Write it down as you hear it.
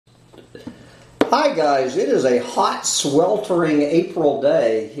Hi guys, it is a hot, sweltering April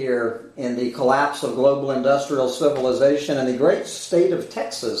day here in the collapse of global industrial civilization in the great state of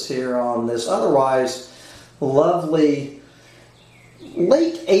Texas here on this otherwise lovely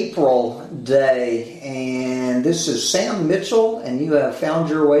late April day. And this is Sam Mitchell, and you have found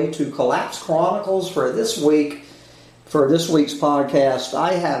your way to Collapse Chronicles for this week. For this week's podcast,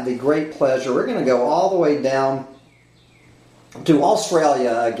 I have the great pleasure. We're going to go all the way down to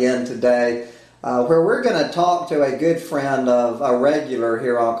Australia again today, where we're going to talk to a good friend of a regular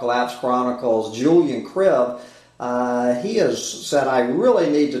here on Collapse Chronicles, Julian Cribb. He has said, I really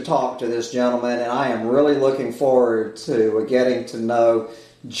need to talk to this gentleman, and I am really looking forward to getting to know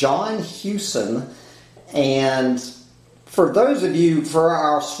John Hewson. And for those of you, for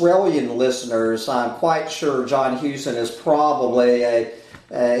our Australian listeners, I'm quite sure John Hewson is probably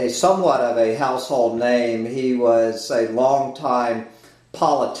a somewhat of a household name. He was a longtime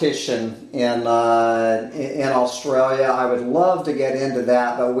politician in Australia. I would love to get into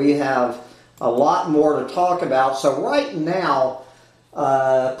that, but we have a lot more to talk about. So right now,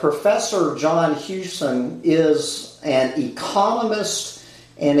 Professor John Hewson is an economist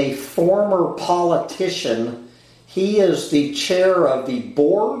and a former politician. He is the chair of the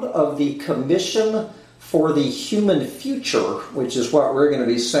board of the Commission for the Human Future, which is what we're going to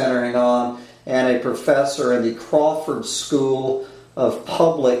be centering on, and a professor in the Crawford School of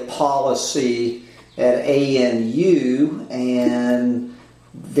Public Policy at ANU. And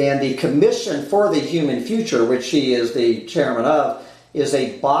then the Commission for the Human Future, which he is the chairman of, is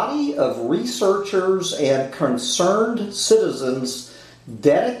a body of researchers and concerned citizens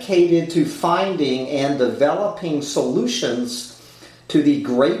dedicated to finding and developing solutions to the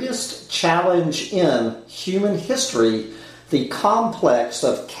greatest challenge in human history, the complex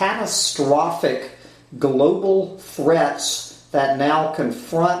of catastrophic global threats that now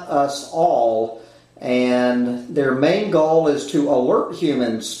confront us all. And their main goal is to alert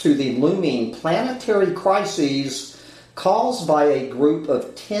humans to the looming planetary crises caused by a group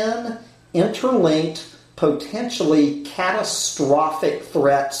of 10 interlinked, potentially catastrophic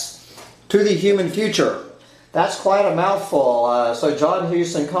threats to the human future. That's quite a mouthful. So John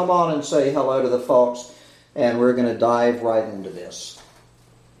Hewson, come on and say hello to the folks, and we're going to dive right into this.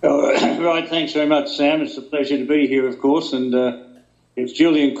 Right, thanks very much, Sam. It's a pleasure to be here, of course, and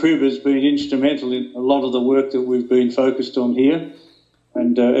Julian Cribb has been instrumental in a lot of the work that we've been focused on here.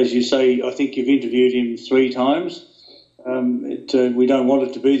 And as you say, I think you've interviewed him 3 times. We don't want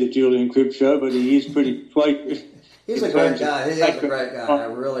it to be the Julian Cribb show, but he is pretty great. He's a great guy. He is a great guy. I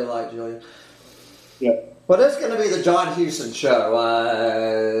really like Julian. Yeah. Well, that's going to be the John Hewson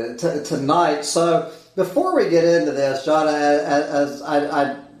show tonight. So before we get into this, John,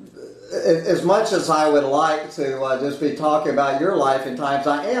 as much as I would like to just be talking about your life in times,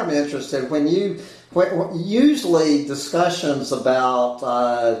 I am interested when usually discussions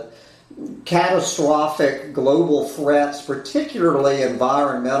about catastrophic global threats, particularly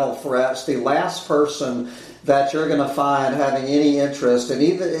environmental threats, the last person that you're going to find having any interest in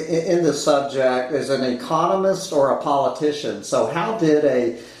either in the subject is an economist or a politician. So how did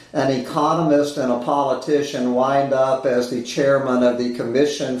an economist and a politician wind up as the chairman of the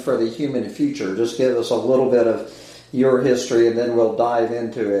Commission for the Human Future? Just give us a little bit of your history, and then we'll dive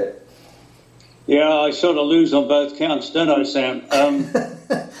into it. Yeah, I sort of lose on both counts, don't I, Sam?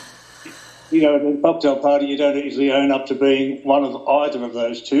 You know, in the cocktail party, you don't easily own up to being one of either of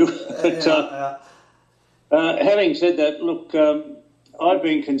those two. But having said that, look, I've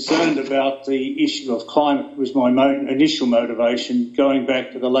been concerned about the issue of climate. It was my initial motivation going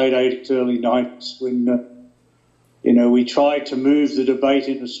back to the late 80s, early 90s when, we tried to move the debate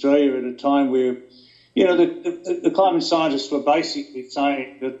in Australia at a time where, the climate scientists were basically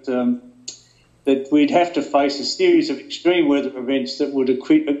saying that we'd have to face a series of extreme weather events that would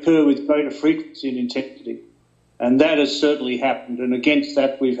occur with greater frequency and intensity. And that has certainly happened. And against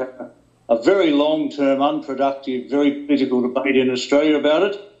that, we've had a very long-term, unproductive, very political debate in Australia about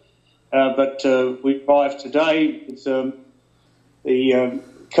it. But we arrive today with the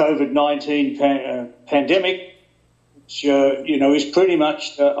COVID-19 pandemic, which, is pretty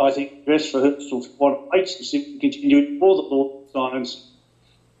much, I think, best for what it makes us if we continue for the law of science,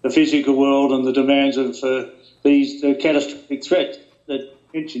 the physical world, and the demands of these catastrophic threats that you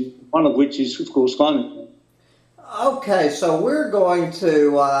mentioned, one of which is, of course, climate change. Okay, so we're going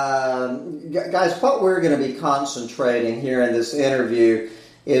to, guys, what we're going to be concentrating here in this interview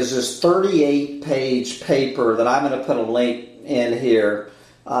is this 38-page paper that I'm going to put a link in here,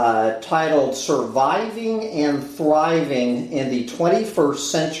 titled Surviving and Thriving in the 21st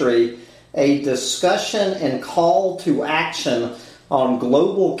Century, a Discussion and Call to Action on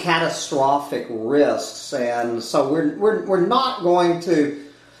global catastrophic risks. And so we're not going to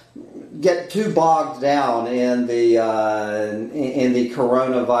get too bogged down in the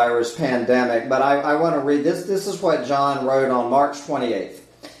coronavirus pandemic, but I want to read this. This is what John wrote on March 28th,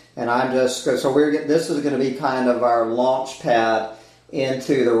 and this is going to be kind of our launch pad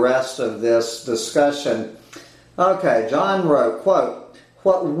into the rest of this discussion. Okay, John wrote, quote,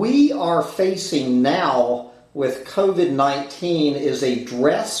 "What we are facing now with COVID-19 is a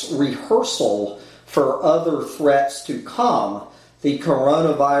dress rehearsal for other threats to come. The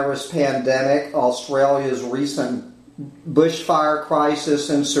coronavirus pandemic, Australia's recent bushfire crisis,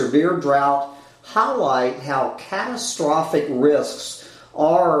 and severe drought highlight how catastrophic risks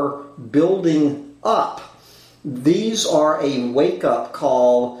are building up. These are a wake-up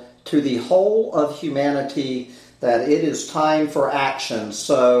call to the whole of humanity that it is time for action."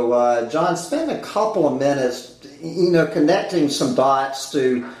 So, John, spend a couple of minutes, connecting some dots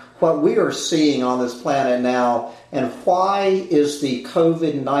to what we are seeing on this planet now, and why is the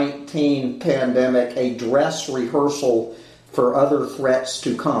COVID-19 pandemic a dress rehearsal for other threats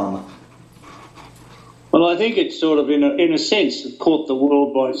to come? Well, I think it's sort of, in a sense, it caught the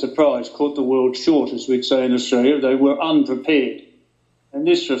world by surprise, caught the world short, as we'd say in Australia. They were unprepared. And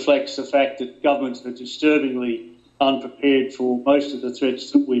this reflects the fact that governments are disturbingly unprepared for most of the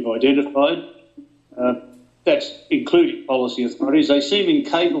threats that we've identified. That's including policy authorities. They seem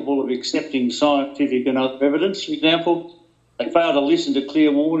incapable of accepting scientific and other evidence, for example. They fail to listen to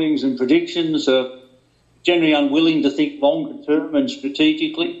clear warnings and predictions, generally unwilling to think longer term and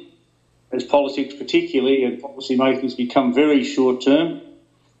strategically, as politics particularly and policymakers become very short term.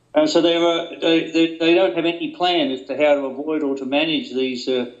 And so they don't have any plan as to how to avoid or to manage these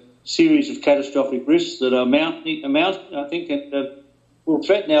series of catastrophic risks that are mounting, I think, and will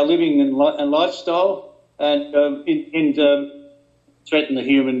threaten our living and lifestyle, and threaten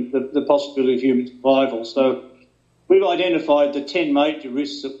the possibility of human survival. So we've identified the 10 major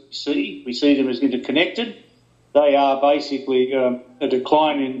risks that we see. We see them as interconnected. They are basically a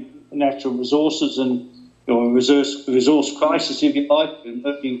decline in natural resources or resource crisis, if you like,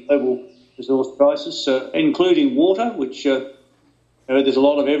 emerging global resource crisis, including water, which there's a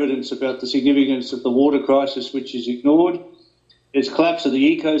lot of evidence about the significance of the water crisis, which is ignored. There's collapse of the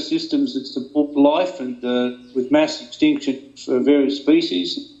ecosystems that support life, and with mass extinction for various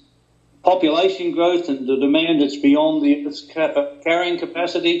species. Population growth and the demand that's beyond the Earth's carrying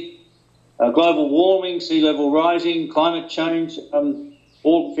capacity. Global warming, sea level rising, climate change,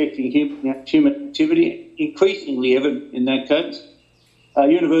 all affecting human activity, increasingly evident in that case.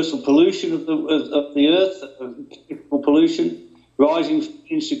 Universal pollution of the Earth, pollution, rising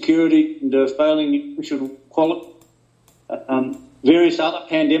insecurity and failing nutritional quality. Various other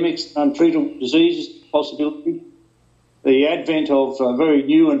pandemics, untreatable diseases, possibility. The advent of very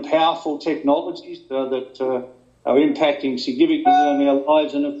new and powerful technologies that are impacting significantly on our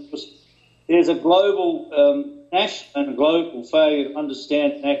lives. And, of course, there's a global national and a global failure to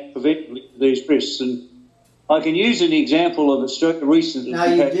understand and act preventively for these risks. And I can use an example of Australia recently. Now,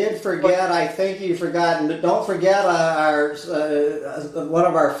 you did forget, I think you forgot, don't forget our one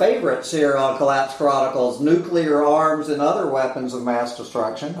of our favorites here on Collapse Chronicles, nuclear arms and other weapons of mass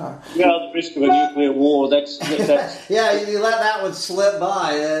destruction. Yeah, the risk of a nuclear war, that's yeah, you let that one slip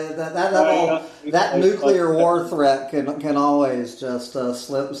by. That nuclear war threat can always just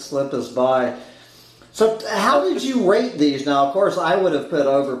slip us by. So how did you rate these? Now, of course, I would have put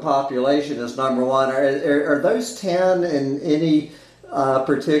overpopulation as number one. Are those 10 in any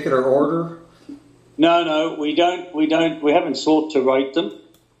particular order? No, we don't. We haven't sought to rate them.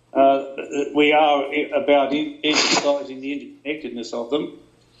 We are about emphasising the interconnectedness of them.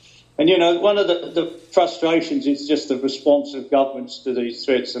 And, one of the frustrations is just the response of governments to these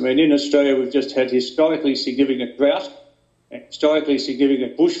threats. I mean, in Australia, we've just had historically significant drought, and historically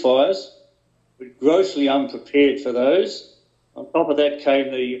significant bushfires. We're grossly unprepared for those. On top of that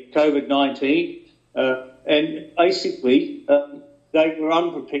came the COVID-19, and basically they were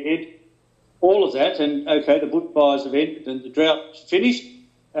unprepared. All of that, and okay, the bushfires have ended and the drought's finished,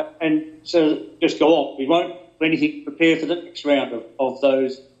 and so just go on. We won't do anything to prepare for the next round of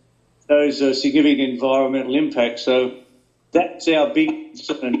those significant environmental impacts. So that's our big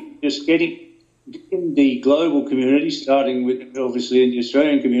concern, just getting in the global community, starting with obviously in the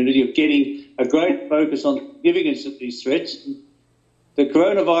Australian community, of getting a great focus on the significance of these threats. The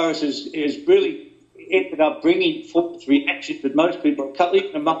coronavirus has really ended up bringing forth reactions that most people,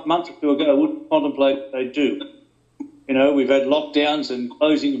 even a month or two ago, wouldn't contemplate they'd do. We've had lockdowns and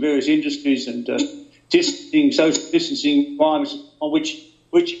closing of various industries and social distancing requirements,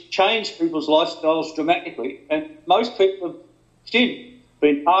 which changed people's lifestyles dramatically. And most people have in,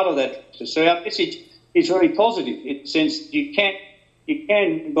 been part of that. So our message is very positive in the sense that you can,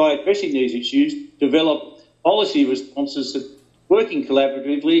 by addressing these issues, develop policy responses that, working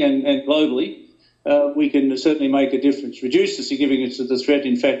collaboratively and globally, we can certainly make a difference, reduce the significance of the threat,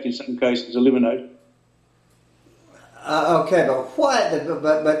 in fact, in some cases, eliminate it. Okay,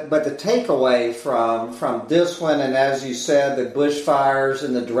 but the takeaway from this one, and as you said, the bushfires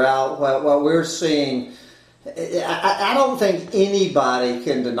and the drought, what we're seeing, I don't think anybody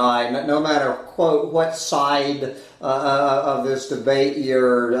can deny, no matter, quote, what side of this debate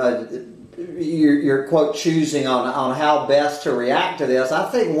you're quote choosing on how best to react to this. I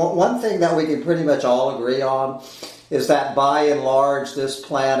think one thing that we can pretty much all agree on is that by and large this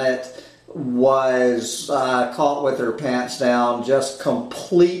planet was caught with her pants down, just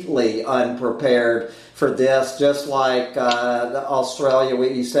completely unprepared for this, just like Australia,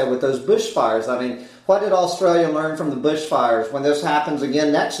 you said, with those bushfires. I mean, what did Australia learn from the bushfires? When this happens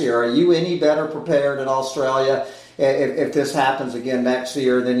again next year, are you any better prepared in Australia if this happens again next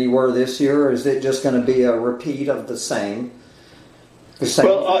year than you were this year, or is it just going to be a repeat of the same?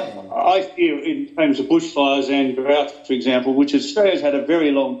 I feel in terms of bushfires and drought, for example, which Australia's had a very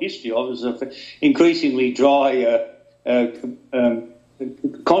long history of as an increasingly dry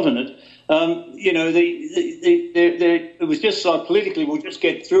continent, it was just like politically we'll just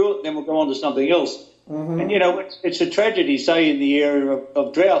get through it, then we'll go on to something else. Mm-hmm. And, it's a tragedy, say, in the area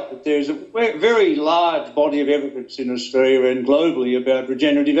of drought, that there's a very large body of evidence in Australia and globally about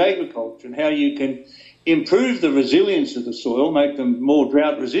regenerative agriculture and how you can improve the resilience of the soil, make them more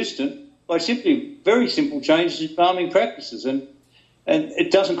drought resistant by simply very simple changes in farming practices. And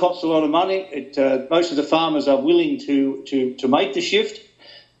it doesn't cost a lot of money. Most of the farmers are willing to make the shift.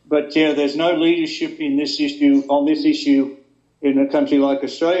 But, there's no leadership on this issue in a country like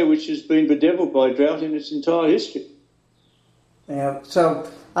Australia, which has been bedeviled by drought in its entire history. Yeah, so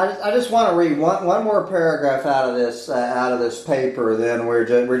I just want to read one more paragraph out of this paper. Then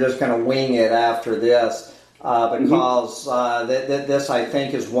we're just going to wing it after this because this, I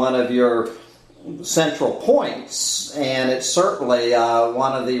think, is one of your central points, and it's certainly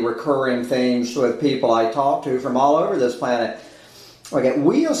one of the recurring themes with people I talk to from all over this planet. Okay,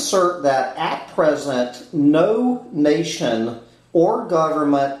 we assert that at present no nation or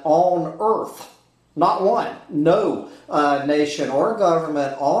government on earth, not one, no nation or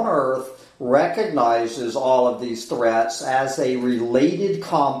government on earth recognizes all of these threats as a related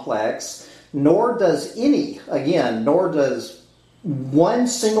complex, nor does one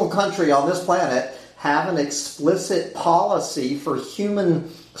single country on this planet have an explicit policy for human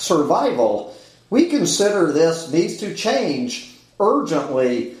survival. We consider this needs to change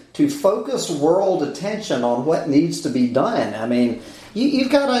urgently to focus world attention on what needs to be done. I mean, you've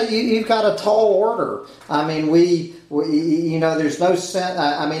got a tall order. I mean, there's no sense.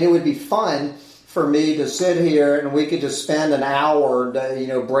 I mean, it would be fun for me to sit here and we could just spend an hour,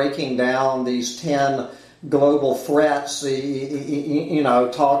 breaking down these 10 global threats,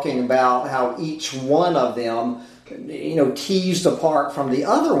 talking about how each one of them, teased apart from the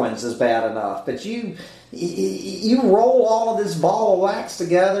other ones is bad enough. But you roll all of this ball of wax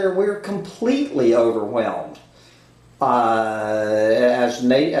together, we're completely overwhelmed as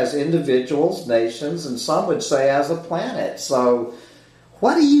individuals, nations, and some would say as a planet. So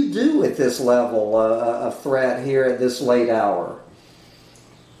what do you do with this level of threat here at this late hour?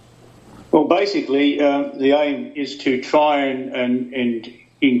 Well, basically, the aim is to try and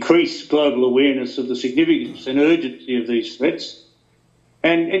increase global awareness of the significance and urgency of these threats.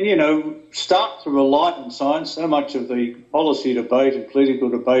 And start to rely on science. So much of the policy debate and political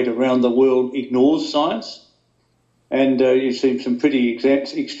debate around the world ignores science. And you see some pretty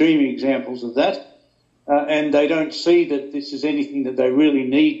extreme examples of that. And they don't see that this is anything that they really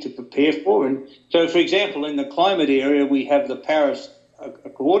need to prepare for. And so, for example, in the climate area, we have the Paris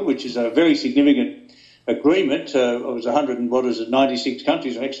Accord, which is a very significant agreement. It was 96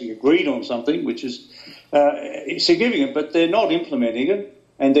 countries actually agreed on something, which is significant, but they're not implementing it,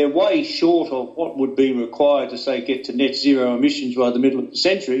 and they're way short of what would be required to, say, get to net zero emissions by the middle of the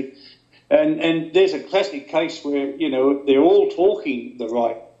century. And there's a classic case where, they're all talking the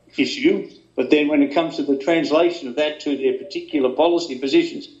right issue, but then when it comes to the translation of that to their particular policy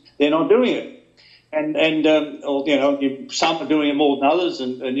positions, they're not doing it. And some are doing it more than others,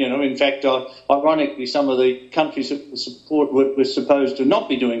 and in fact, ironically, some of the countries that support were supposed to not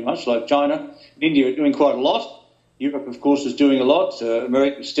be doing much, like China and India, are doing quite a lot. Europe, of course, is doing a lot.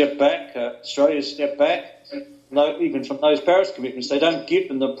 America stepped back. Australia stepped back. Even from those Paris commitments, they don't give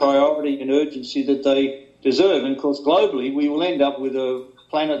them the priority and urgency that they deserve. And, of course, globally, we will end up with a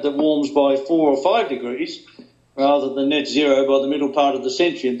planet that warms by 4 or 5 degrees, rather than net zero by the middle part of the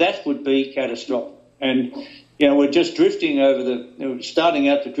century. And that would be catastrophic. And, we're just drifting starting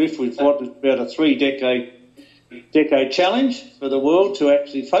out to drift with what is about a 3-decade challenge for the world to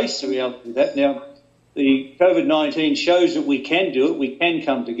actually face the reality of that. Now, the COVID-19 shows that we can do it, we can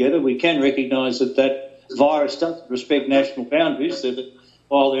come together, we can recognise that virus doesn't respect national boundaries, that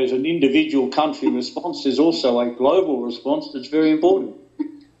while there's an individual country response, there's also a global response that's very important.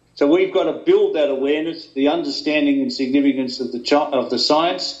 So we've got to build that awareness, the understanding and significance of the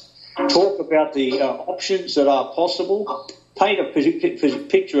science, talk about the options that are possible, paint a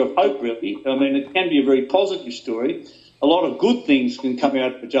picture of hope, really. I mean, it can be a very positive story. A lot of good things can come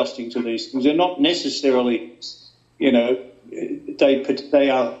out of adjusting to these things. They're not necessarily, they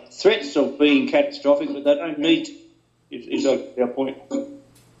are threats of being catastrophic, but they don't need to, is our point.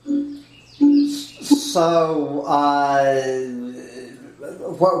 So,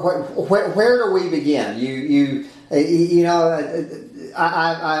 where do we begin?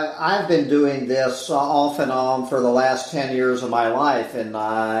 I've been doing this off and on for the last 10 years of my life, and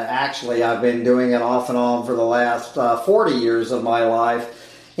actually I've been doing it off and on for the last 40 years of my life.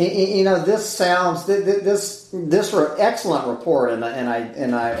 This excellent report, and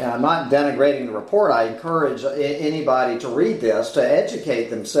I'm not denigrating the report. I encourage anybody to read this to educate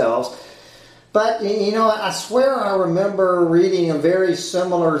themselves. But, I swear I remember reading a very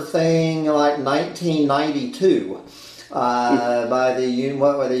similar thing like 1992 by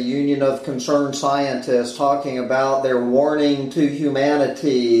the Union of Concerned Scientists, talking about their warning to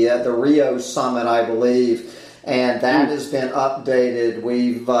humanity at the Rio Summit, I believe. And that has been updated.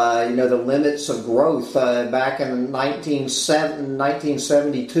 We've, the limits of growth back in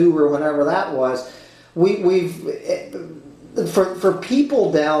 1972 or whenever that was. For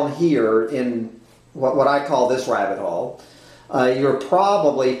people down here in what I call this rabbit hole, you're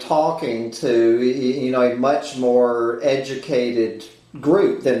probably talking to a much more educated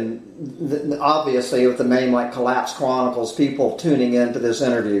group than obviously with a name like Collapse Chronicles. People tuning into this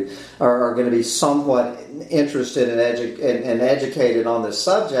interview are going to be somewhat interested and educated on this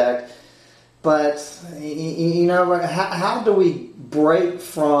subject. But how do we break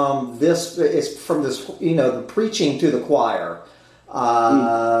from this? The preaching to the choir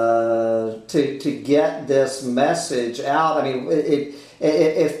to get this message out. I mean,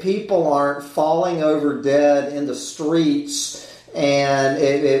 if people aren't falling over dead in the streets, and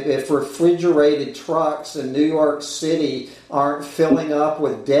if refrigerated trucks in New York City aren't filling up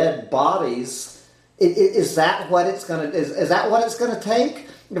with dead bodies, is that what it's going to? Is that what it's going to take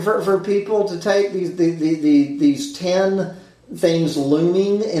for people to take these 10 things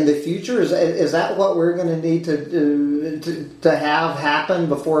looming in the future? Is that what we're going to need to have happen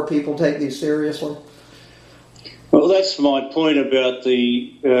before people take these seriously? Well, that's my point about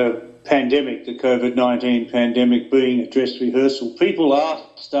the pandemic, the COVID-19 pandemic being a dress rehearsal. People are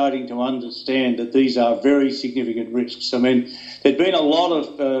starting to understand that these are very significant risks. I mean, there'd been a lot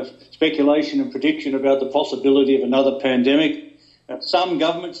of speculation and prediction about the possibility of another pandemic. Some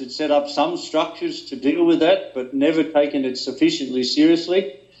governments had set up some structures to deal with that, but never taken it sufficiently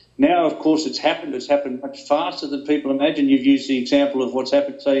seriously. Now, of course, it's happened. It's happened much faster than people imagine. You've used the example of what's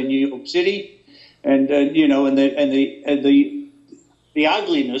happened, say, in New York City, and the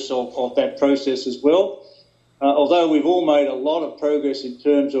ugliness of that process as well. Although we've all made a lot of progress in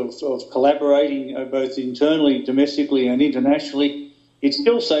terms of collaborating both internally, domestically and internationally, it's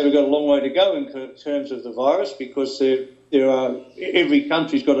still say we've got a long way to go in terms of the virus, because every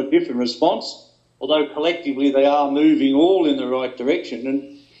country's got a different response, although collectively they are moving all in the right direction.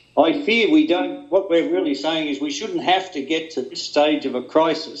 And I fear what we're really saying is we shouldn't have to get to this stage of a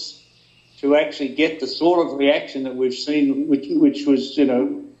crisis to actually get the sort of reaction that we've seen, which was,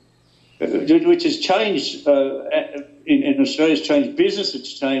 which has changed in Australia. It's changed business,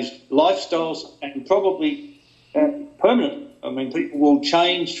 it's changed lifestyles, and probably permanently. I mean, people will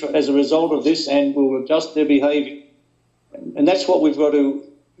change as a result of this and will adjust their behaviour. And that's what we've got to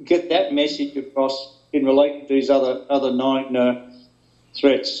get that message across in relation to these other 9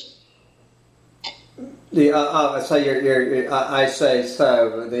 threats. So I say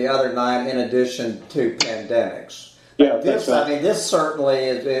so. The other 9, in addition to pandemics. Yeah, that's right. I mean, this certainly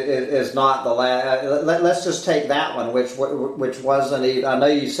is not the last. Let's just take that one, which wasn't even. I know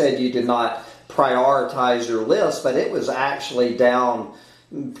you said you did not prioritize your list, but it was actually down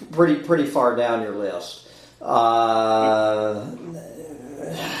pretty far down your list. There's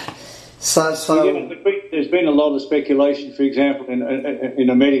been a lot of speculation, for example, in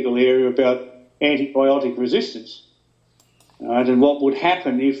a medical area about antibiotic resistance. And what would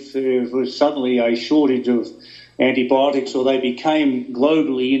happen if there was suddenly a shortage of antibiotics, or they became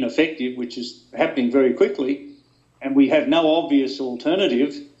globally ineffective, which is happening very quickly. and we have no obvious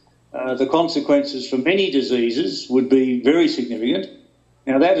alternative, the consequences for many diseases would be very significant.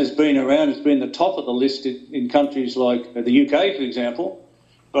 Now, that has been around, it's been the top of the list in countries like the UK, for example,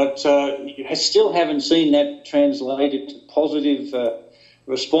 but you still haven't seen that translated to positive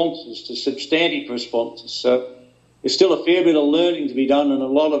responses, to substantive responses. So there's still a fair bit of learning to be done and a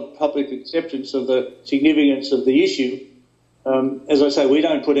lot of public acceptance of the significance of the issue. As I say, we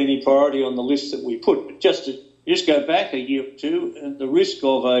don't put any priority on the list that we put, but just go back a year or two, and the risk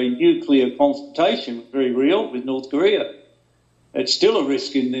of a nuclear confrontation was very real with North Korea. It's still a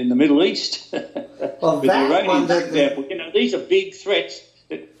risk in the Middle East. Well, with the Iranian, for example, these are big threats.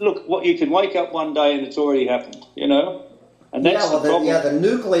 That, look, what you can wake up one day and it's already happened. And that's the problem. The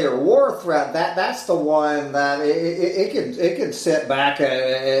nuclear war threat, that's the one that it could sit back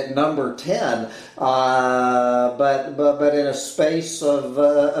at number 10, but in a space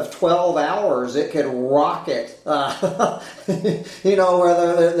of 12 hours it could rocket. Where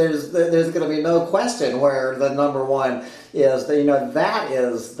there's going to be no question where the number one is. That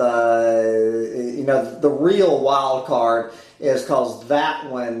is the real wild card. Is because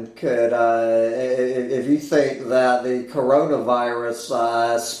that one could, if you think that the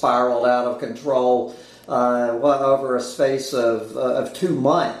coronavirus spiraled out of control over a space of 2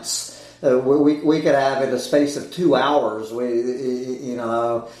 months, we could have in a space of 2 hours.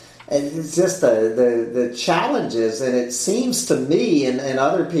 It's just the challenges, and it seems to me and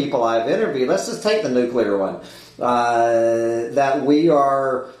other people I've interviewed. Let's just take the nuclear one, that we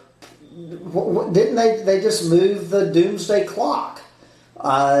are. Didn't they just move the doomsday clock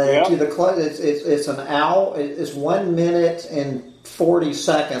to the clock? It's an hour. It's 1 minute and 40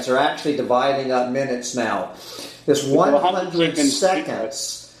 seconds. They're actually dividing up minutes now. It's 100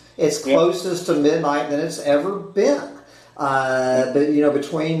 seconds. It's closest to midnight than it's ever been. But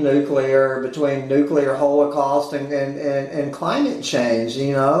between nuclear holocaust and climate change,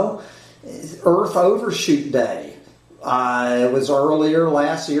 Earth Overshoot Day. It was earlier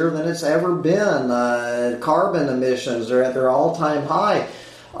last year than it's ever been. Carbon emissions are at their all-time high.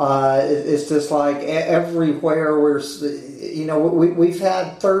 It's just like everywhere we've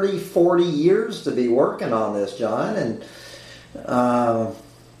had 30, 40 years to be working on this, John. And that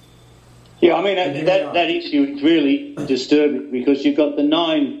issue is really disturbing because you've got the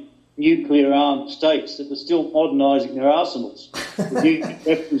 9 nuclear-armed states that are still modernising their arsenals, nuclear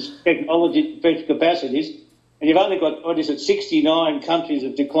weapons technology, defence capacities. And you've only got, 69 countries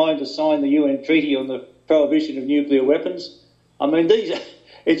have declined to sign the UN Treaty on the Prohibition of Nuclear Weapons. I mean,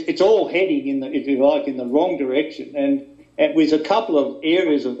 it's all heading in the wrong direction. And with a couple of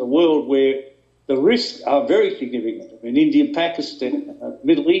areas of the world where the risks are very significant. I mean, India, Pakistan,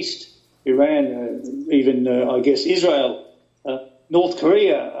 Middle East, Iran, even Israel, North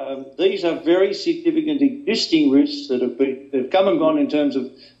Korea. These are very significant existing risks that have come and gone in terms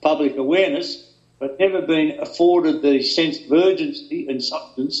of public awareness, but never been afforded the sense of urgency and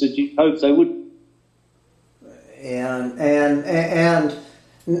substance that you hope they would. And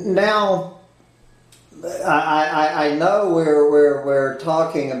now I know we're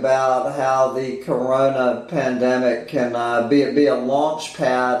talking about how the corona pandemic can be a launch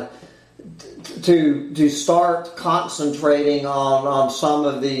pad to start concentrating on some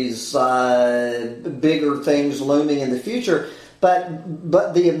of these bigger things looming in the future. But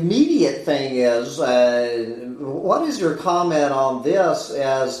the immediate thing is, what is your comment on this?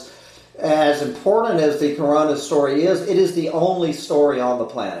 As important as the corona story is, it is the only story on the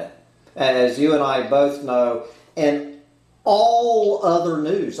planet, as you and I both know. And all other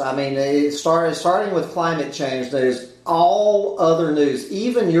news, I mean, starting with climate change news, all other news,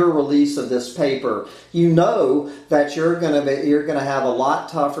 even your release of this paper, you know that you're going to have a lot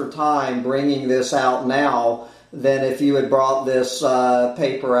tougher time bringing this out now than if you had brought this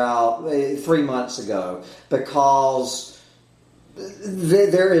paper out 3 months ago, because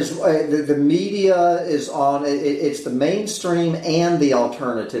there is the media is on. It's the mainstream and the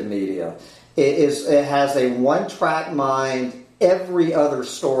alternative media. It has a one-track mind. Every other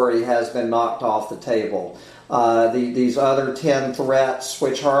story has been knocked off the table. These other 10 threats,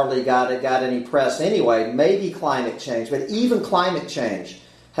 which hardly got any press anyway, maybe climate change, but even climate change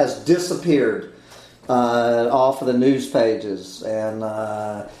has disappeared off of the news pages. And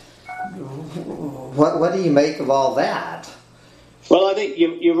what do you make of all that? Well, I think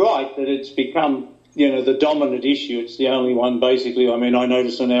you're right that it's become, the dominant issue. It's the only one, basically. I mean, I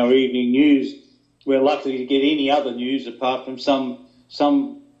notice on our evening news, we're lucky to get any other news apart from some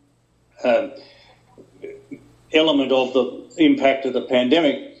element of the impact of the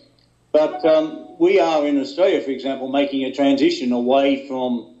pandemic. But we are in Australia, for example, making a transition away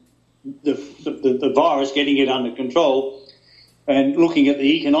from the virus, getting it under control, and looking at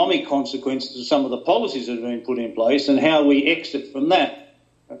the economic consequences of some of the policies that have been put in place and how we exit from that.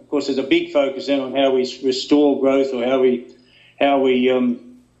 Of course, there's a big focus then on how we restore growth, or how we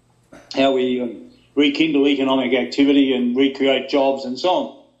rekindle economic activity and recreate jobs and so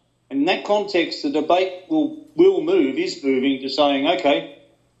on. And in that context, the debate is moving to saying, okay,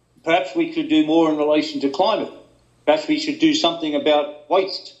 perhaps we could do more in relation to climate. Perhaps we should do something about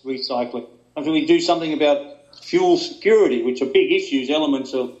waste recycling. Perhaps we do something about fuel security, which are big issues,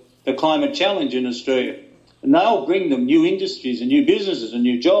 elements of the climate challenge in Australia. And they'll bring them new industries and new businesses and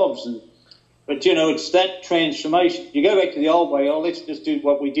new jobs. But, it's that transformation. You go back to the old way, let's just do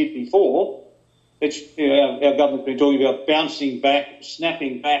what we did before. Our government's been talking about bouncing back,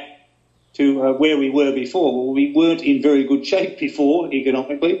 snapping back to where we were before. Well, we weren't in very good shape before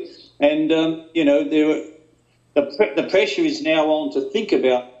economically. And, the pressure is now on to think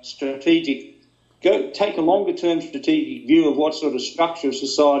about take a longer-term strategic view of what sort of structure of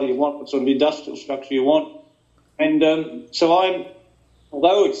society you want, what sort of industrial structure you want. And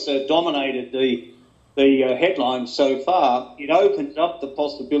although it's dominated the headlines so far, it opens up the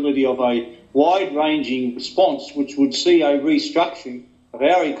possibility of a wide-ranging response which would see a restructuring of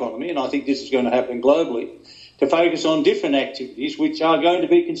our economy, and I think this is going to happen globally, to focus on different activities which are going to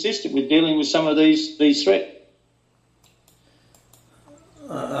be consistent with dealing with some of these threats.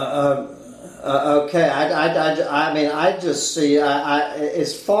 Okay, I just see,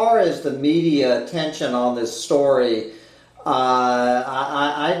 as far as the media attention on this story,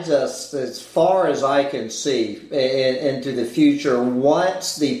 as far as I can see into the future,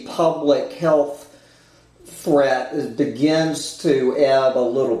 once the public health threat begins to ebb a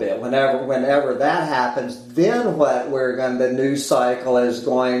little bit, whenever that happens, then the news cycle is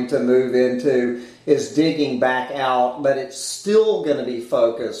going to move into is digging back out, but it's still going to be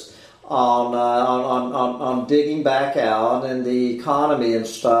focused on digging back out and the economy and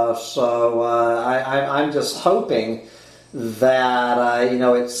stuff. So I'm just hoping that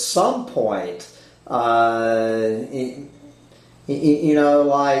at some point,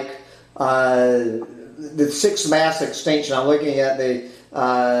 the sixth mass extinction. I'm looking at the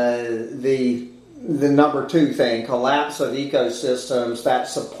number 2 thing, collapse of ecosystems that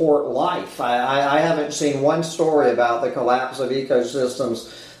support life. I haven't seen one story about the collapse of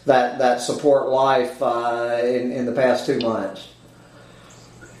ecosystems that support life in the past 2 months.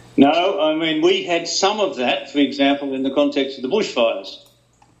 No, we had some of that, for example, in the context of the bushfires,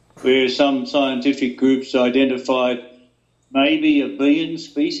 where some scientific groups identified maybe 1 billion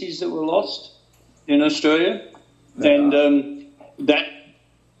species that were lost in Australia. Yeah. And that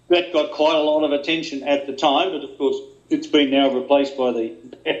got quite a lot of attention at the time, but of course it's been now replaced by the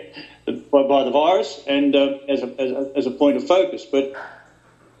virus and as a point of focus. But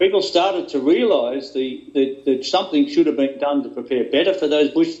people started to realise that something should have been done to prepare better for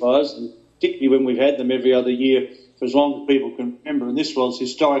those bushfires, and particularly when we've had them every other year for as long as people can remember. And this was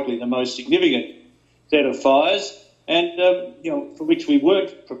historically the most significant set of fires, and for which we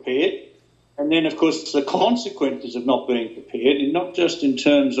weren't prepared. And then, of course, the consequences of not being prepared, and not just in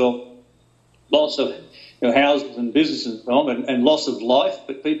terms of loss of houses and businesses and so on, and loss of life,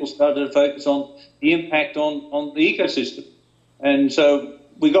 but people started to focus on the impact on the ecosystem. And so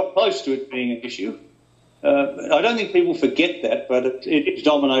we got close to it being an issue. I don't think people forget that, but it's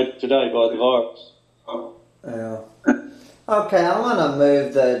dominated today by the virus. Yeah. Okay, I want to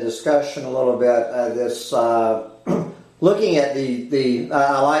move the discussion a little bit. Looking at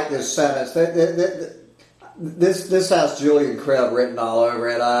I like this sentence. This has Julian Krebs written all over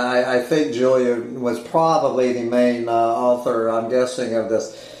it. I think Julian was probably the main author, I'm guessing, of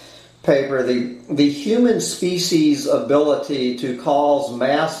this paper. The human species' ability to cause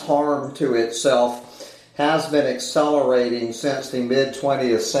mass harm to itself has been accelerating since the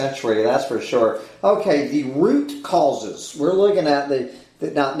mid-20th century, that's for sure. Okay, the root causes. We're looking at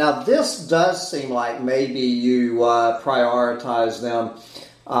now this does seem like maybe you prioritize them.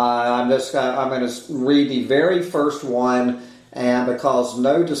 I'm going to read the very first one, and because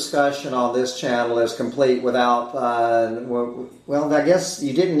no discussion on this channel is complete without, well, I guess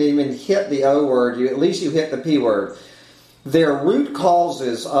you didn't even hit the O word. At least you hit the P word. Their root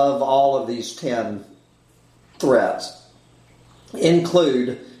causes of all of these 10 threats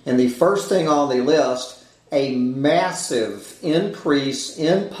include, and the first thing on the list, a massive increase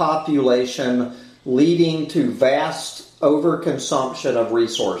in population leading to vast overconsumption of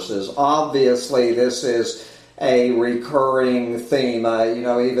resources. Obviously, this is a recurring theme.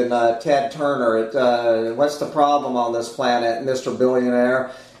 Even Ted Turner, what's the problem on this planet, Mr.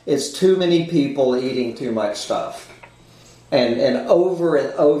 Billionaire? It's too many people eating too much stuff. and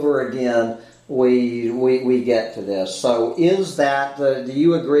over again we get to this. So is that do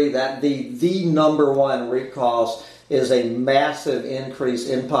you agree that the number one root cause is a massive increase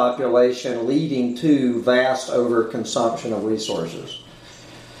in population leading to vast overconsumption of resources?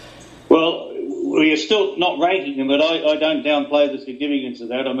 Well, we are still not ranking them, but I don't downplay the significance of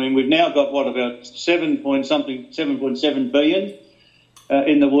that. I mean, we've now got, about 7.7 billion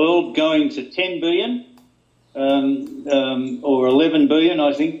in the world, going to 10 billion or 11 billion,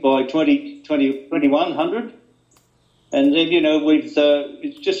 I think, by 2100. And then,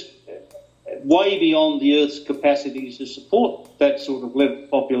 it's just way beyond the Earth's capacities to support that sort of level of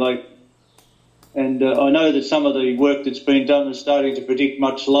population. And I know that some of the work that's been done is starting to predict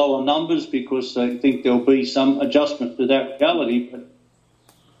much lower numbers because they think there'll be some adjustment to that reality. But,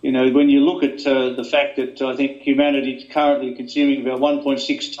 when you look at the fact that I think humanity is currently consuming about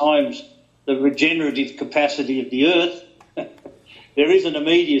 1.6 times the regenerative capacity of the Earth, there is an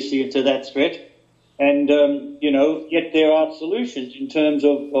immediacy to that threat. And, yet there are solutions in terms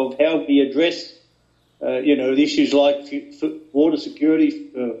of how we address, issues like water security,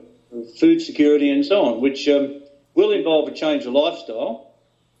 food security and so on, which will involve a change of lifestyle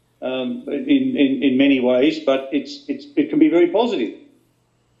in many ways, but it can be very positive.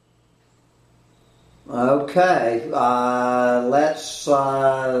 Okay, let's.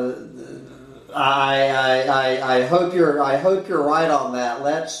 I hope you're right on that.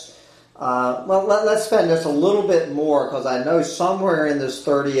 Let's spend just a little bit more, because I know somewhere in this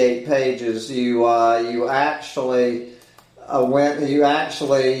 38 pages you actually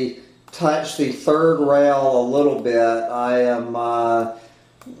touched the third rail a little bit. I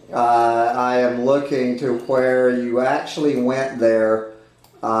am looking to where you actually went there,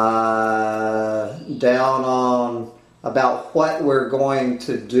 down on about what we're going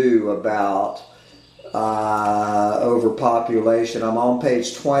to do about overpopulation. I'm on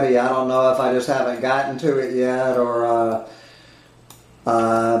page 20. I don't know if I just haven't gotten to it yet, or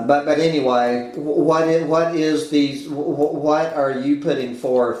but anyway, what are you putting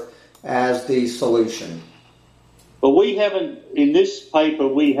forth as the solution? Well, we haven't, in this paper,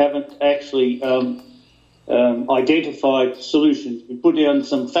 we haven't actually identified solutions. We put down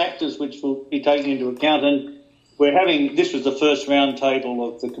some factors which will be taken into account, and this was the first round table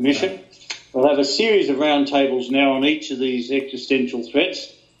of the Commission. We'll have a series of round tables now on each of these existential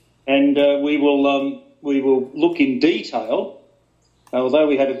threats, and we will look in detail. Although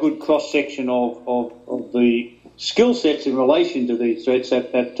we had a good cross-section of the skill sets in relation to these threats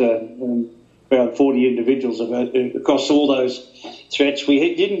at around 40 individuals across all those threats,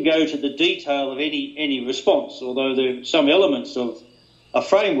 we didn't go to the detail of any response, although there are some elements of a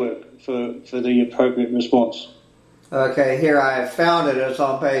framework for the appropriate response. Okay, here I have found it. It's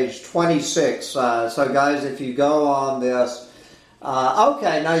on page 26. So guys, if you go on this,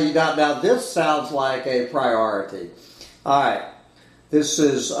 okay, now this sounds like a priority. All right. This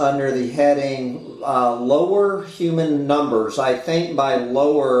is under the heading lower human numbers. I think by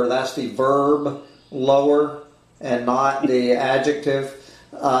lower, that's the verb lower and not the adjective.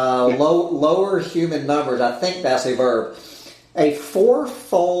 Lower human numbers, I think that's a verb. A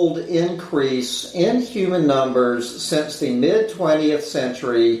fourfold increase in human numbers since the mid-20th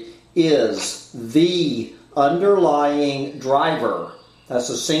century is the underlying driver, that's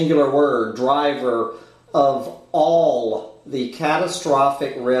a singular word, driver of all the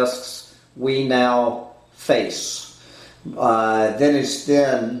catastrophic risks we now face.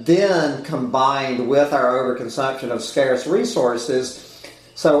 Then combined with our overconsumption of scarce resources.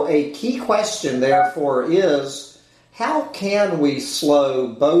 So a key question, therefore, is how can we slow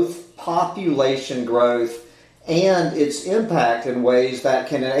both population growth and its impact in ways that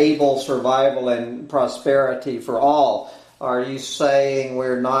can enable survival and prosperity for all? Are you saying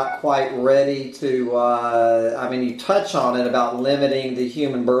we're not quite ready to, you touch on it about limiting the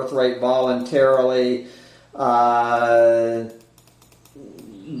human birth rate voluntarily, but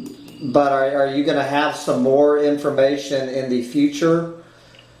are you going to have some more information in the future?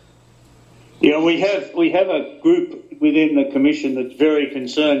 Yeah, we have a group within the Commission that's very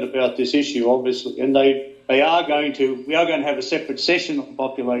concerned about this issue, obviously, and we are going to have a separate session on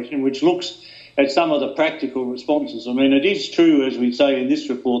population which looks at some of the practical responses. I mean, it is true, as we say in this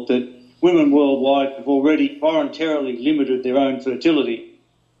report, that women worldwide have already voluntarily limited their own fertility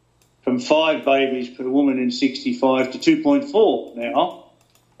from 5 babies per woman in 65 to 2.4 now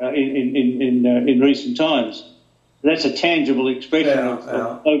in recent times. That's a tangible expression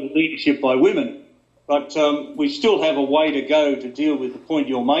of leadership by women. But we still have a way to go to deal with the point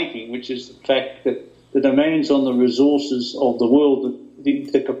you're making, which is the fact that the demands on the resources of the world,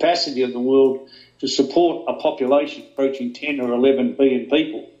 the capacity of the world to support a population approaching 10 or 11 billion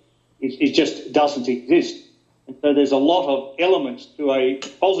people. It just doesn't exist. And so there's a lot of elements to a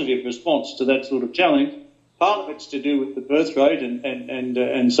positive response to that sort of challenge. Part of it's to do with the birth rate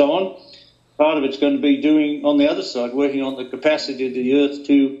and so on. Part of it's going to be doing, on the other side, working on the capacity of the earth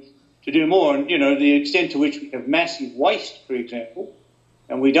to do more. And, the extent to which we have massive waste, for example,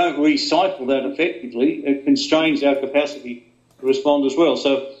 and we don't recycle that effectively, it constrains our capacity to respond as well.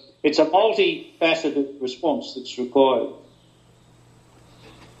 So it's a multifaceted response that's required.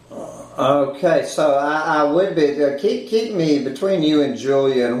 Okay, so I would be keep me between you and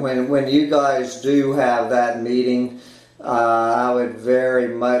Julian when you guys do have that meeting. I would very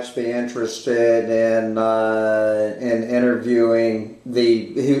much be interested in interviewing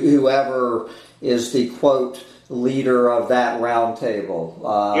whoever is the quote leader of that roundtable.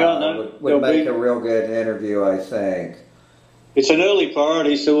 Would make a real good interview, I think. It's an early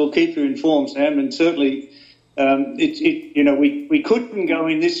priority, so we'll keep you informed, Sam, and certainly. We couldn't go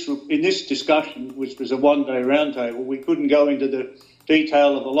in this discussion, which was a one-day roundtable. We couldn't go into the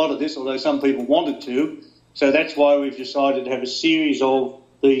detail of a lot of this, although some people wanted to. So that's why we've decided to have a series of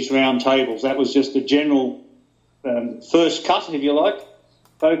these roundtables. That was just a general first cut, if you like,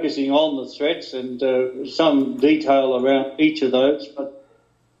 focusing on the threats and some detail around each of those. But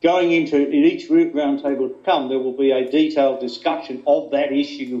going into in each roundtable to come, there will be a detailed discussion of that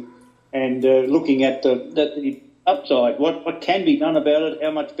issue. And looking at the upside, what can be done about it,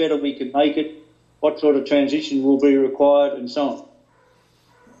 how much better we can make it, what sort of transition will be required, and so on.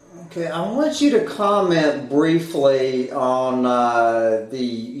 Okay, I want you to comment briefly on the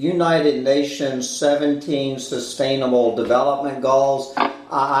United Nations 17 Sustainable Development Goals.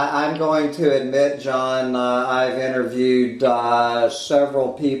 I'm going to admit, John, I've interviewed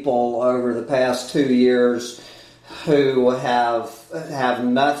several people over the past 2 years who have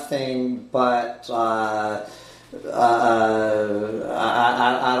nothing but I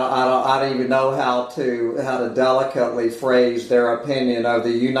don't even know how to delicately phrase their opinion of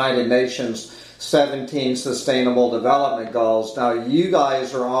the United Nations 17 Sustainable Development Goals. Now, you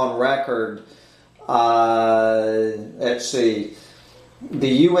guys are on record. Let's see. The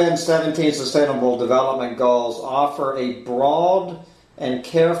UN 17 Sustainable Development Goals offer a broad and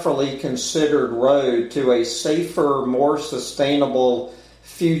carefully considered road to a safer, more sustainable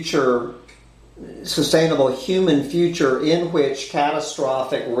human future in which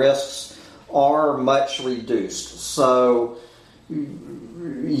catastrophic risks are much reduced. So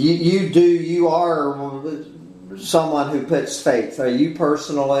you are someone who puts faith. Are you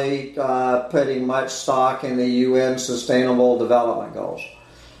personally putting much stock in the UN Sustainable Development Goals?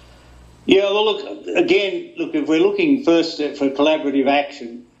 Yeah, well, if we're looking first for collaborative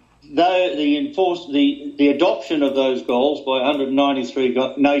action, the adoption of those goals by 193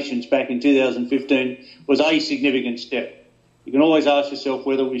 nations back in 2015 was a significant step. You can always ask yourself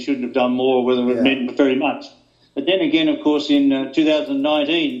whether we shouldn't have done more or whether it meant very much. But then again, of course, in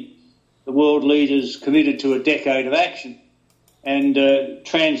 2019, the world leaders committed to a decade of action and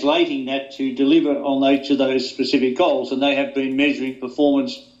translating that to deliver on each of those specific goals, and they have been measuring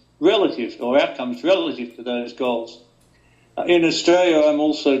performance relative or outcomes relative to those goals. In Australia, I'm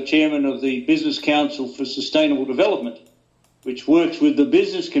also chairman of the Business Council for Sustainable Development, which works with the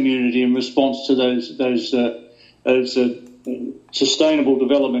business community in response to those sustainable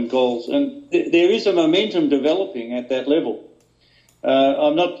development goals. And there is a momentum developing at that level.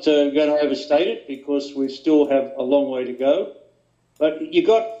 I'm not going to overstate it because we still have a long way to go. But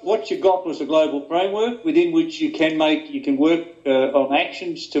what you got was a global framework within which you can work on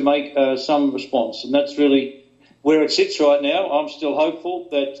actions to make some response, and that's really where it sits right now. I'm still hopeful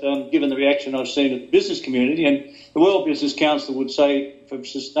that, given the reaction I've seen of the business community, and the World Business Council would say for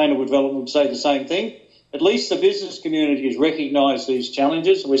sustainable development would say the same thing. At least the business community has recognised these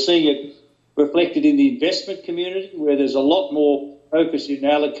challenges. We're seeing it reflected in the investment community, where there's a lot more focus in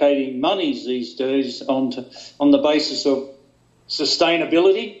allocating monies these days on the basis of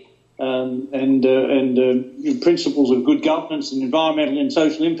sustainability and principles of good governance and environmental and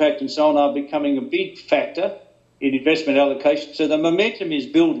social impact and so on are becoming a big factor in investment allocation. So the momentum is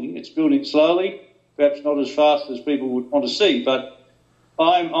building. It's building slowly, perhaps not as fast as people would want to see, but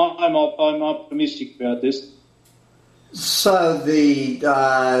I'm optimistic about this. So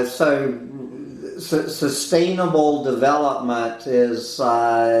sustainable development is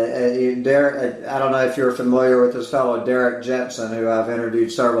Derek. I don't know if you're familiar with this fellow Derek Jensen, who I've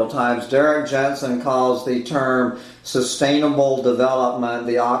interviewed several times. Derek Jensen calls the term sustainable development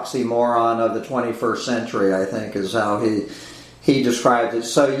the oxymoron of the 21st century, I think is how he described it.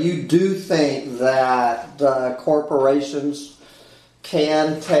 So you do think that corporations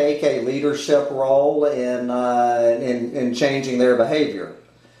can take a leadership role in changing their behavior.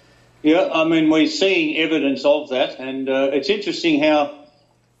 Yeah, I mean, we're seeing evidence of that, and it's interesting how,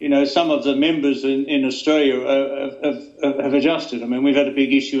 some of the members in Australia have adjusted. I mean, we've had a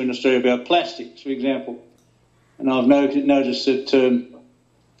big issue in Australia about plastics, for example, and I've noticed that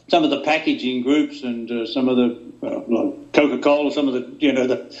some of the packaging groups and some of the, like Coca-Cola, some of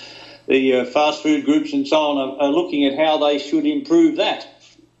the fast food groups and so on are looking at how they should improve that.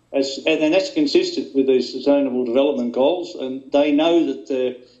 And that's consistent with the Sustainable Development Goals, and they know that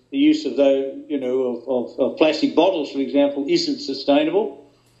the use of of plastic bottles, for example, isn't sustainable.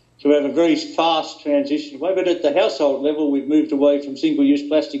 So we have a very fast transition away. But at the household level, we've moved away from single-use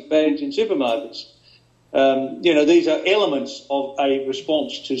plastic bags in supermarkets. These are elements of a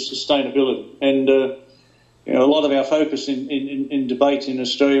response to sustainability. And, a lot of our focus in debates in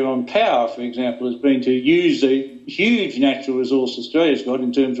Australia on power, for example, has been to use the huge natural resource Australia's got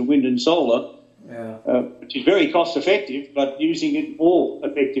in terms of wind and solar, which is very cost-effective, but using it more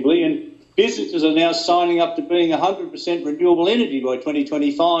effectively. And businesses are now signing up to being 100% renewable energy by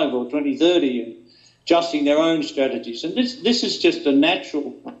 2025 or 2030 and adjusting their own strategies. And this is just a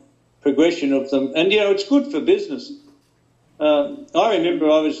natural progression of them. And, it's good for business. I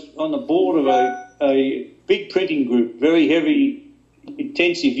remember I was on the board of a big printing group, very heavy,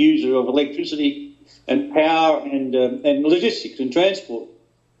 intensive user of electricity and power and logistics and transport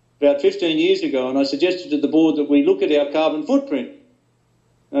about 15 years ago, and I suggested to the board that we look at our carbon footprint.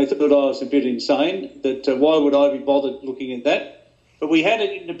 They thought I was a bit insane, that why would I be bothered looking at that? But we had an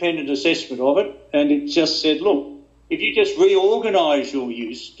independent assessment of it, and it just said, look, if you just reorganise your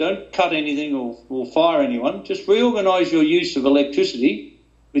use, don't cut anything or fire anyone, just reorganise your use of electricity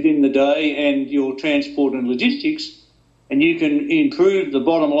within the day and your transport and logistics, and you can improve the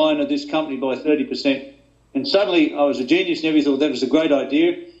bottom line of this company by 30%. And suddenly I was a genius and everybody thought that was a great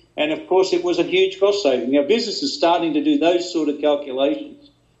idea. And, of course, it was a huge cost saving. Now, business is starting to do those sort of calculations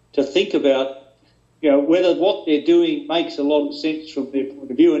to think about, whether what they're doing makes a lot of sense from their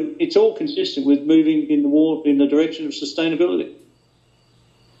point of view. And it's all consistent with moving in the direction of sustainability.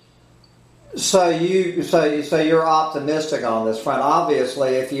 So you're optimistic on this front.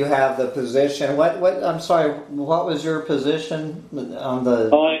 Obviously, if you have the position, what was your position on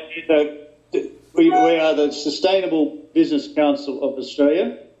the? We are the Sustainable Business Council of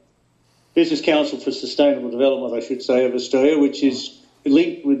Australia, Business Council for Sustainable Development, I should say, of Australia, which is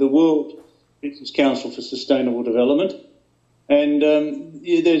linked with the World Business Council for Sustainable Development. And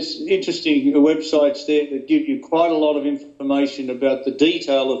there's interesting websites there that give you quite a lot of information about the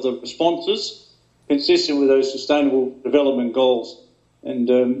detail of the responses consistent with those Sustainable Development Goals. And,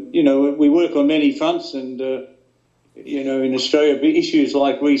 we work on many fronts and, in Australia, issues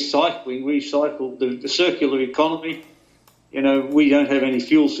like the circular economy. We don't have any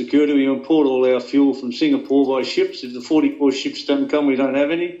fuel security. We import all our fuel from Singapore by ships. If the 44 ships don't come, we don't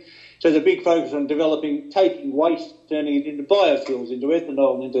have any. So the big focus on taking waste, turning it into biofuels, into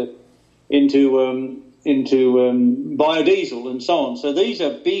ethanol, into biodiesel, and so on. So these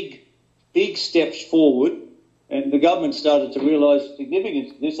are big steps forward, and the government started to realise the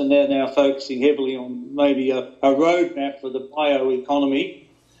significance of this, and they're now focusing heavily on maybe a roadmap for the bioeconomy,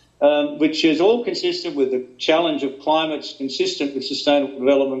 which is all consistent with the challenge of climate, it's consistent with Sustainable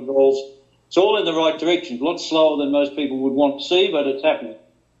Development Goals. It's all in the right direction. A lot slower than most people would want to see, but it's happening.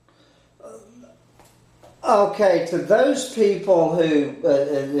 Okay, to those people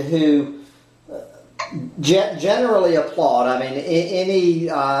who generally applaud, I mean,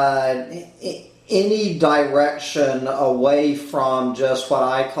 any direction away from just what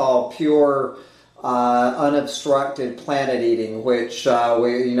I call pure unobstructed planet eating, which the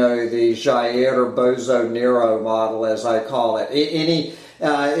Jair Bolsonaro model, as I call it.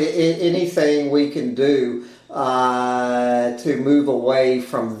 Anything we can do to move away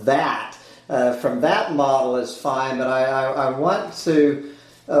from that model is fine, but I want to,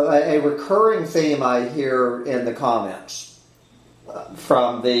 a recurring theme I hear in the comments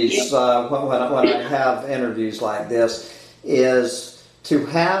from these, when I have interviews like this, is to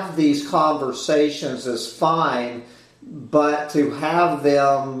have these conversations is fine, but to have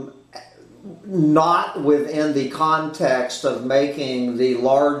them not within the context of making the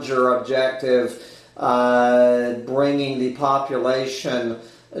larger objective, bringing the population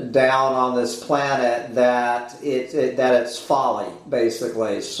down on this planet, that it's folly,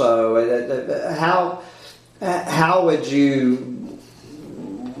 basically. So how would you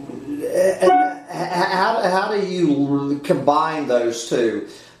how do you combine those two?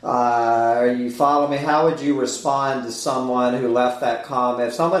 Are you following me? How would you respond to someone who left that comment?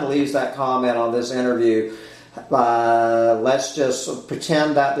 If someone leaves that comment on this interview, let's just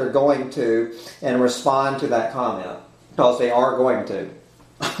pretend that they're going to and respond to that comment, because they are going to.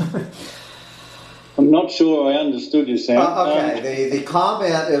 I'm not sure I understood you, Sam. Okay, the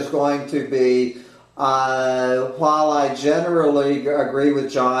comment is going to be, while I generally agree with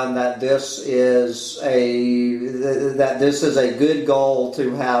John that this is a good goal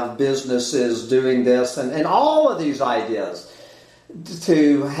to have businesses doing this and all of these ideas,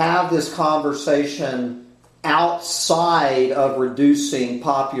 to have this conversation outside of reducing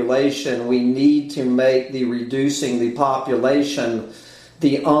population, we need to make the reducing the population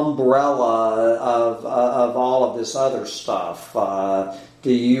the umbrella of all of this other stuff.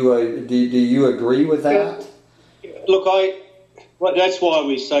 Do you agree with that? Look, that's why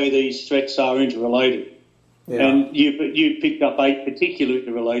we say these threats are interrelated. Yeah. And you picked up a particular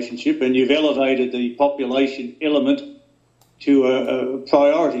relationship, and you've elevated the population element to a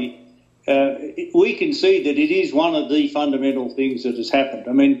priority. We can see that it is one of the fundamental things that has happened.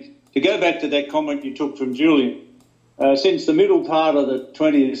 I mean, to go back to that comment you took from Julian, since the middle part of the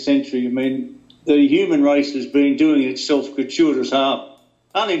 20th century, I mean, the human race has been doing itself gratuitous harm,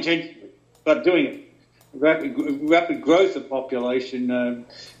 unintentionally, but doing it. Rapid growth of population, not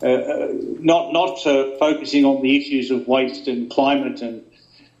focusing on the issues of waste and climate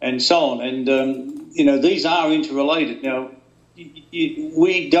and so on. And, these are interrelated. Now,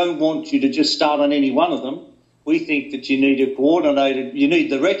 we don't want you to just start on any one of them. We think that you need you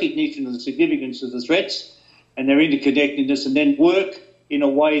need the recognition of the significance of the threats and their interconnectedness, and then work in a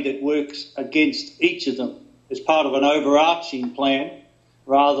way that works against each of them as part of an overarching plan,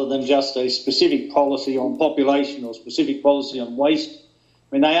 rather than just a specific policy on population or specific policy on waste.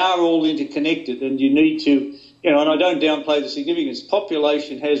 I mean, they are all interconnected, and you need to, and I don't downplay the significance.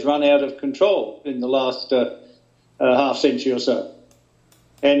 Population has run out of control in the last half century or so.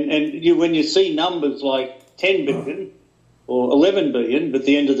 And when you see numbers like 10 billion or 11 billion at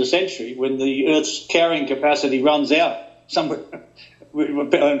the end of the century, when the Earth's carrying capacity runs out, somewhere, we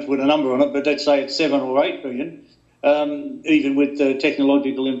don't put a number on it, but let's say it's 7 or 8 billion, even with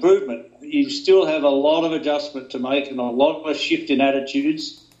technological improvement, you still have a lot of adjustment to make and a lot of shift in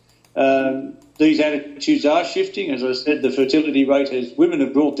attitudes. These attitudes are shifting. As I said, the fertility rate women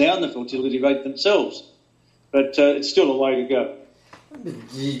have brought down the fertility rate themselves, but it's still a way to go. Do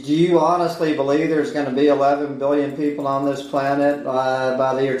you honestly believe there's going to be 11 billion people on this planet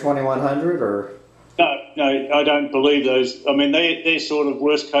by the year 2100, or? No, I don't believe those. I me're sort of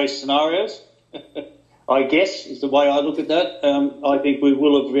worst case scenarios. I guess is the way I look at that. I think we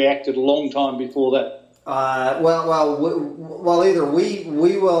will have reacted a long time before that. Well, either we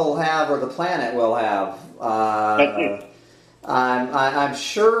will have, or the planet will have. I'm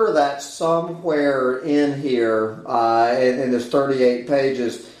sure that somewhere in here, in this 38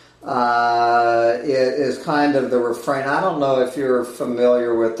 pages, is kind of the refrain. I don't know if you're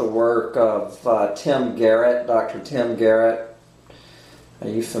familiar with the work of Tim Garrett, Dr. Tim Garrett. Are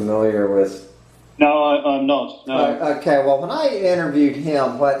you familiar with? No, I'm not. No. Okay, well, when I interviewed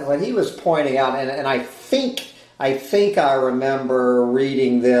him, what he was pointing out, and I think I remember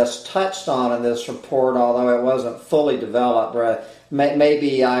reading this, touched on in this report, although it wasn't fully developed.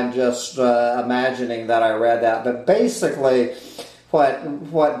 Maybe I'm just imagining that I read that. But basically,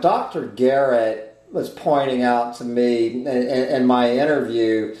 what Dr. Garrett was pointing out to me in my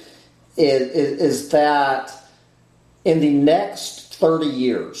interview is that in the next 30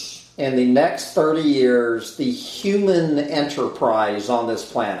 years, the human enterprise on this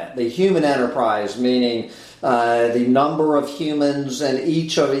planet, the human enterprise meaning the number of humans and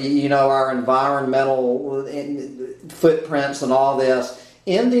each of our environmental footprints and all this,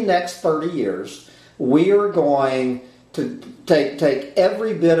 in the next 30 years, we are going to take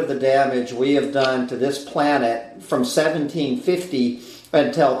every bit of the damage we have done to this planet from 1750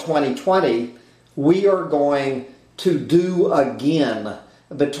 until 2020, we are going to do again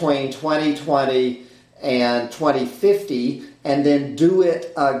between 2020 and 2050, and then do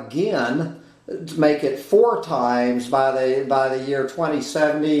it again to make it 4 times by the year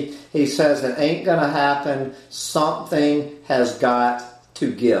 2070. He says it ain't going to happen. Something has got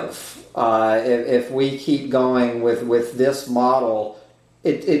to give. If we keep going with this model,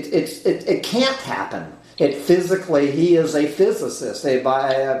 it can't happen. It physically, he is a physicist.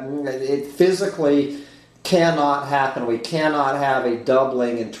 It physically cannot happen. We cannot have a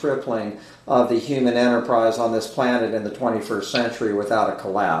doubling and tripling of the human enterprise on this planet in the 21st century without a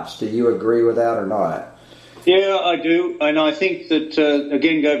collapse. Do you agree with that or not? Yeah, I do. And I think that,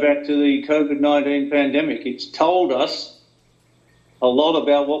 again, go back to the COVID-19 pandemic. It's told us a lot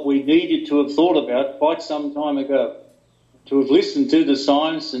about what we needed to have thought about quite some time ago, to have listened to the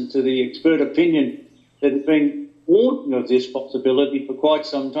science and to the expert opinion that have been warning of this possibility for quite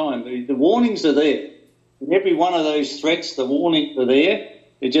some time. The warnings are there. In every one of those threats, the warnings are there.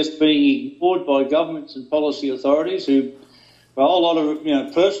 They're just being ignored by governments and policy authorities who, for a whole lot of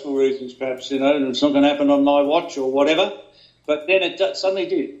personal reasons perhaps, it's not going to happen on my watch or whatever. But then it suddenly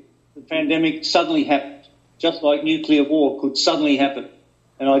did. The pandemic suddenly happened, just like nuclear war could suddenly happen.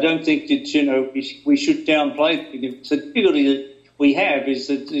 And I don't think that, we should downplay it. The difficulty that we have is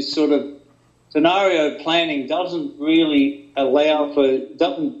that this sort of scenario planning doesn't digest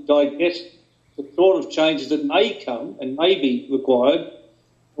the sort of changes that may come and may be required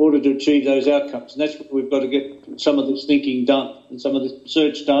in order to achieve those outcomes. And that's what we've got to get some of this thinking done and some of this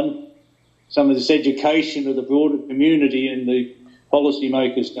research done, some of this education of the broader community and the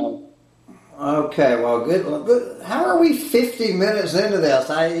policymakers done. Okay, well, good. How are we 50 minutes into this?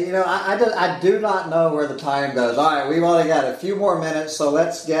 I do not know where the time goes. All right, we've only got a few more minutes, so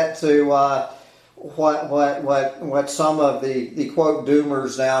let's get to what some of the quote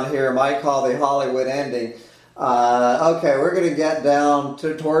doomers down here might call the Hollywood ending. Okay, we're going to get down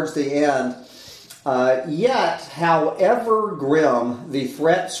towards the end. Yet, however grim the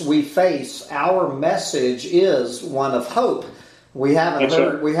threats we face, our message is one of hope. We haven't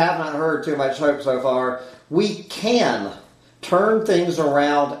heard too much hope so far. We can turn things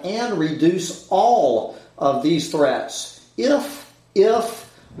around and reduce all of these threats if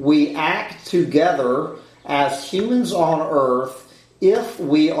we act together as humans on Earth, if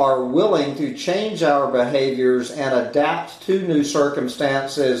we are willing to change our behaviors and adapt to new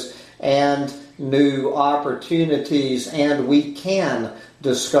circumstances and new opportunities, and we can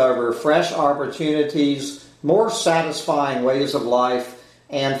discover fresh opportunities, more satisfying ways of life,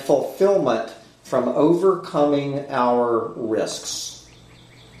 and fulfillment from overcoming our risks.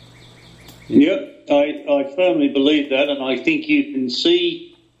 Yep, I firmly believe that, and I think you can see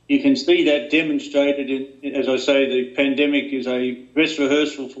that demonstrated in, as I say, the pandemic is a dress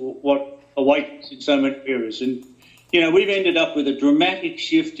rehearsal for what awaits in so many areas. And, we've ended up with a dramatic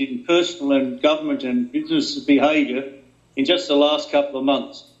shift in personal and government and business behaviour in just the last couple of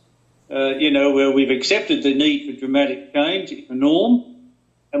months. Where we've accepted the need for dramatic change, a norm,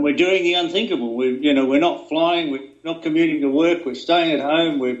 and we're doing the unthinkable. We're not flying, we're not commuting to work, we're staying at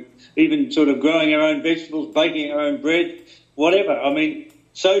home, we're even sort of growing our own vegetables, baking our own bread, whatever. I mean,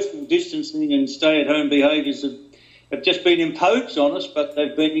 social distancing and stay-at-home behaviours have just been imposed on us, but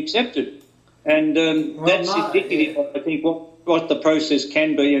they've been accepted. And that's indicative of, I think, what the process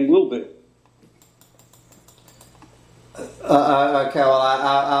can be and will be. Okay, well,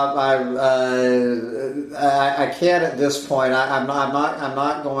 I can't at this point. I'm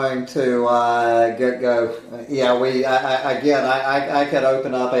not going to go. Yeah, I could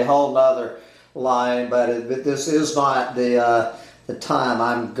open up a whole nother line, but this is not the time.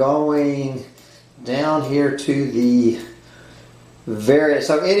 I'm going down here to the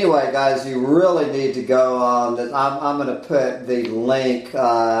so anyway, guys, you really need to go on. I'm going to put the link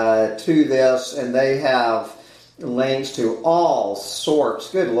to this, and they have links to all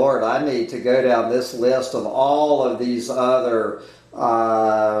sorts. Good Lord, I need to go down this list of all of these other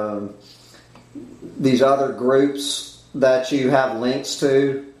groups that you have links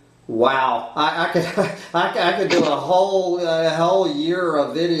to. Wow, I could do a whole year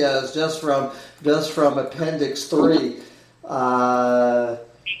of videos just from Appendix 3.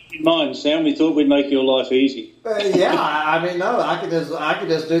 Mind, Sam, we thought we'd make your life easy. Yeah, I mean, no, I could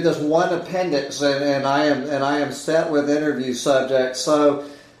just do this one appendix, and I am set with interview subjects. So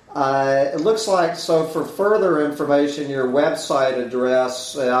it looks like, so for further information, your website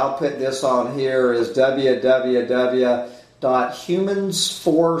address, I'll put this on here, is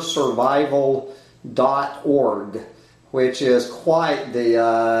www.humansforsurvival.org, which is quite the.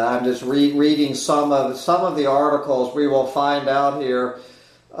 I'm just reading some of the articles. We will find out here.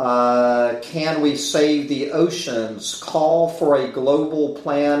 Can we save the oceans? Call for a global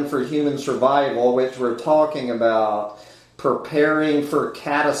plan for human survival, which we're talking about. Preparing for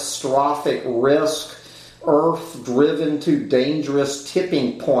catastrophic risk. Earth driven to dangerous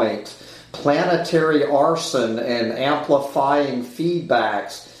tipping point. Planetary arson and amplifying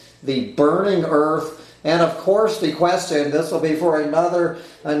feedbacks. The burning Earth. And of course the question, this will be for another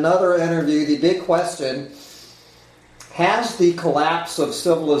interview, the big question, has the collapse of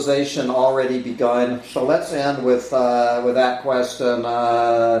civilization already begun? So let's end with that question.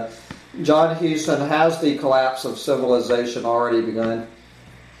 John Hewson, has the collapse of civilization already begun?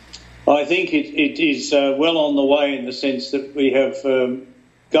 I think it is well on the way, in the sense that we have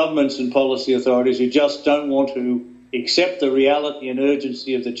governments and policy authorities who just don't want to accept the reality and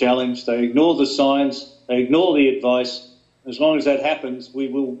urgency of the challenge. They ignore the science, they ignore the advice, As long as that happens, we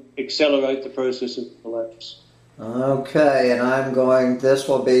will accelerate the process of collapse. Okay, and I will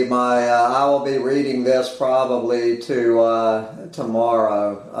be reading this probably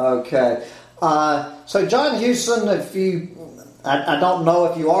tomorrow. Okay. So John Hewson, I don't know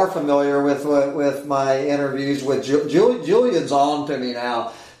if you are familiar with my interviews with Julian's on to me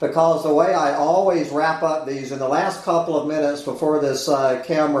now, because the way I always wrap up these in the last couple of minutes before this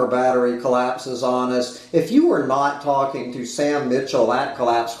camera battery collapses on us, if you were not talking to Sam Mitchell at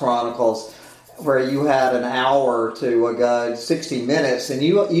Collapse Chronicles, where you had an hour to ago, 60 minutes, and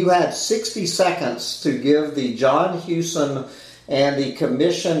you had 60 seconds to give the John Hewson and the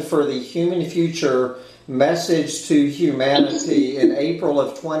Commission for the Human Future message to humanity in April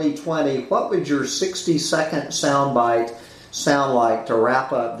of 2020, what would your 60-second soundbite sound like to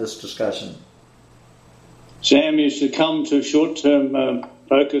wrap up this discussion? Sam, you succumb to short-term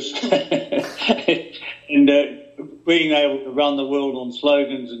focus and being able to run the world on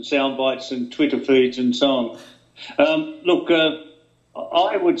slogans and sound bites and Twitter feeds and so on. I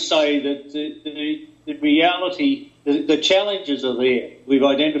would say that the reality, the challenges are there. We've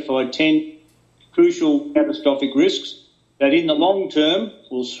identified 10 crucial catastrophic risks that in the long term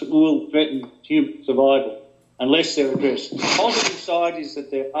will threaten human survival unless they're addressed. The positive side is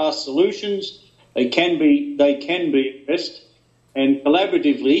that there are solutions. They can be addressed, and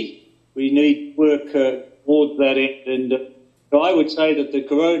collaboratively we need to work towards that end. And I would say that the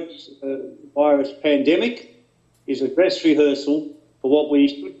coronavirus pandemic is a dress rehearsal for what we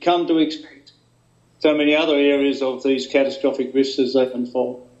should come to expect. So many other areas of these catastrophic risks as they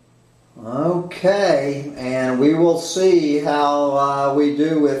unfold. Okay, and we will see how we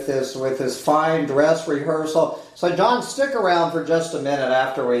do with this fine dress rehearsal. So, John, stick around for just a minute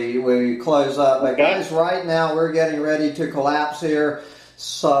after we close up. But guys, right now we're getting ready to collapse here.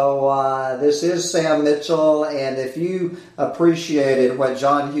 So this is Sam Mitchell, and if you appreciated what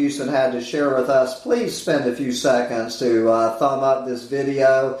John Hewson had to share with us, please spend a few seconds to thumb up this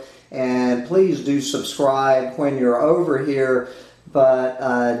video, and please do subscribe when you're over here.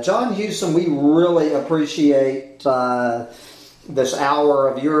 But John Hewson, we really appreciate this hour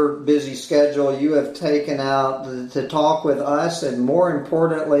of your busy schedule you have taken out to talk with us, and more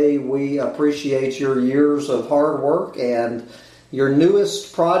importantly, we appreciate your years of hard work and your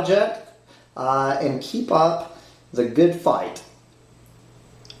newest project, and keep up the good fight.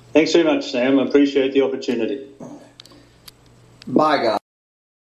 Thanks very much, Sam. I appreciate the opportunity. Bye, guys.